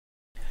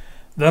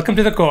Welcome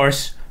to the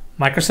course,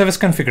 Microservice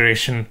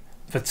Configuration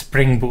with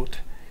Spring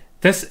Boot.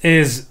 This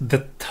is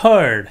the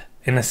third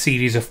in a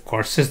series of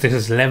courses. This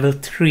is level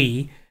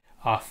 3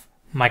 of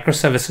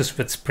Microservices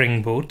with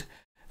Spring Boot.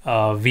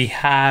 We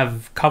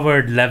have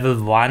covered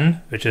level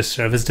 1, which is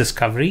service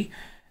discovery,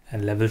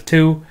 and level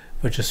 2,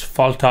 which is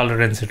fault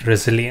tolerance and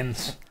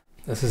resilience.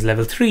 This is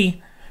level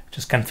 3, which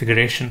is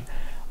configuration.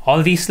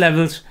 All these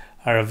levels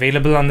are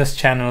available on this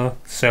channel,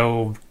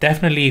 so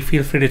definitely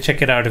feel free to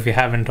check it out if you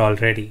haven't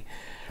already.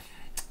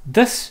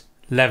 This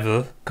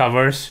level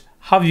covers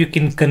how you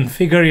can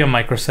configure your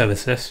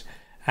microservices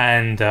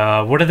and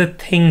what are the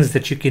things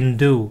that you can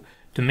do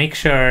to make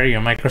sure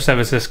your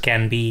microservices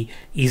can be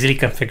easily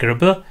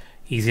configurable,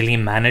 easily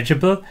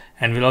manageable,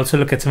 and we'll also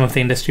look at some of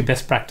the industry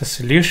best practice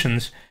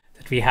solutions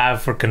that we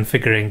have for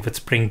configuring with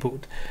Spring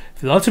Boot.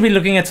 We'll also be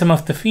looking at some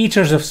of the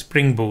features of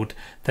Spring Boot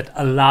that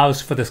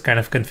allows for this kind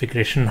of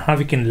configuration, how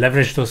we can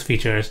leverage those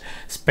features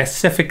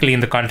specifically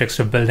in the context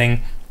of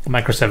building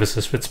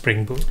microservices with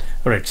Spring Boot.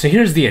 All right, so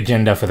here's the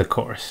agenda for the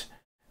course.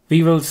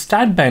 We will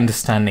start by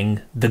understanding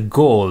the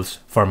goals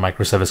for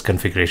microservice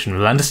configuration.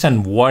 We'll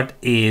understand what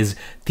is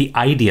the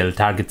ideal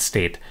target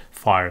state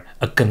for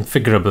a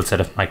configurable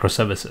set of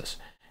microservices.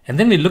 And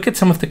then we look at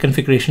some of the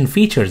configuration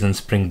features in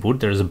Spring Boot.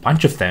 There's a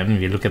bunch of them.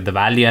 We look at the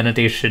value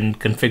annotation,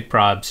 config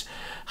probs,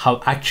 how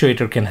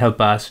Actuator can help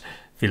us.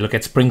 We look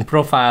at Spring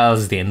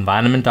profiles, the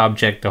environment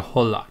object, a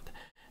whole lot.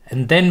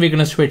 And then we're going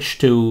to switch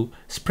to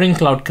Spring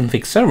Cloud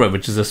Config Server,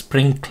 which is a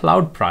Spring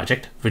Cloud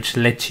project, which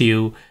lets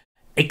you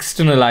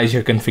externalize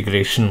your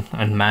configuration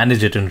and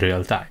manage it in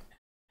real time.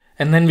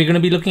 And then we're going to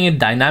be looking at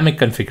dynamic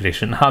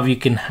configuration, how you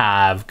can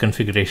have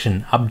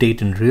configuration update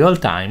in real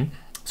time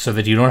so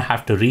that you don't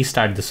have to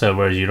restart the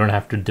servers, you don't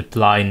have to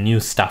deploy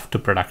new stuff to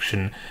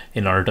production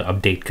in order to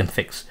update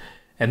configs.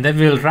 And then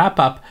we'll wrap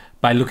up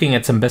by looking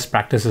at some best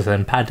practices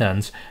and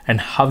patterns and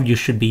how you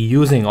should be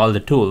using all the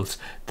tools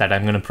that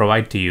I'm going to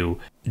provide to you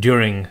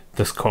during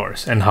this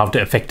course and how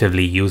to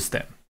effectively use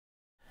them.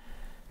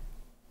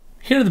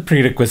 Here are the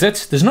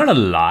prerequisites. There's not a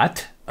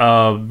lot.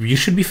 You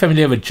should be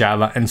familiar with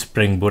Java and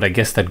Spring Boot. I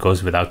guess that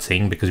goes without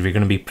saying because we're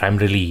going to be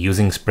primarily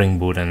using Spring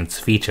Boot and its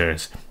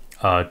features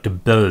to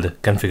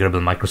build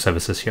configurable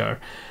microservices here.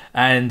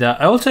 And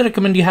I also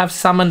recommend you have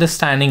some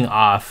understanding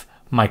of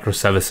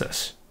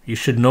microservices. You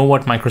should know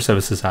what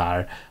microservices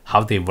are,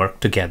 how they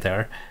work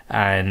together,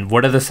 and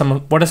what are some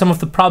of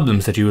the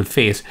problems that you will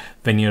face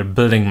when you're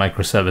building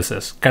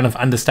microservices. Kind of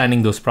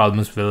understanding those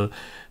problems will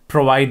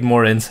provide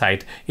more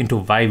insight into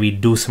why we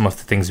do some of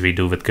the things we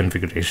do with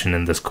configuration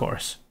in this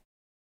course.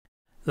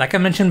 Like I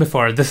mentioned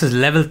before, this is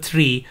level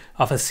 3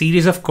 of a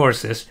series of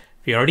courses.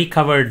 We already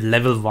covered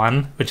level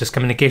 1, which is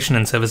communication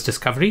and service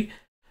discovery,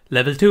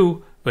 level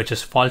 2, which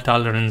is fault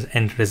tolerance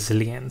and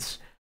resilience.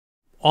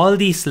 All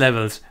these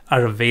levels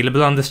are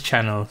available on this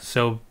channel,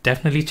 so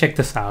definitely check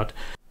this out.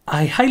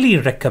 I highly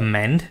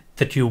recommend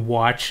that you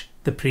watch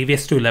the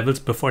previous 2 levels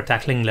before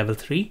tackling level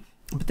 3,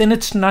 but then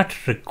it's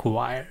not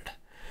required.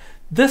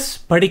 This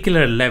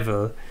particular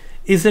level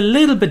is a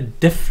little bit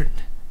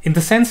different in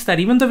the sense that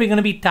even though we're going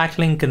to be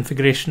tackling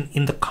configuration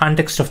in the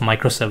context of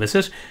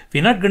microservices,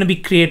 we're not going to be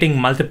creating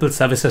multiple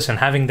services and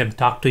having them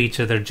talk to each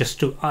other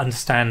just to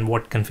understand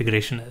what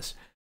configuration is.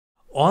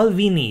 All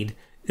we need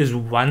is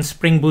one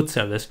Spring Boot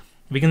service.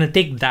 We're going to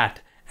take that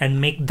and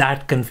make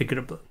that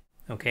configurable,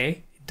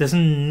 okay? It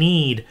doesn't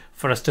need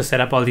for us to set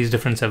up all these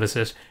different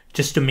services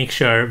just to make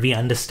sure we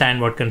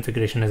understand what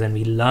configuration is and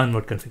we learn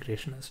what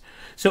configuration is.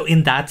 So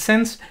in that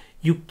sense,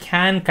 you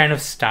can kind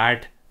of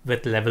start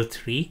with level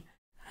 3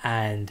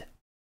 and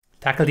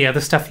tackle the other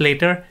stuff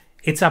later.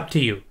 It's up to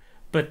you.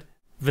 But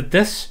with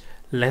this,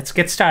 let's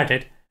get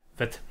started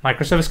with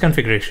microservice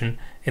configuration.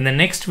 In the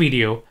next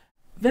video,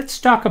 let's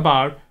talk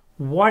about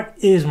what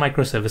is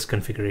microservice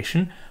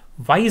configuration.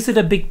 Why is it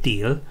a big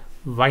deal?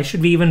 Why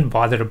should we even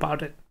bother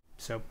about it?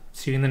 So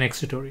see you in the next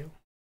tutorial.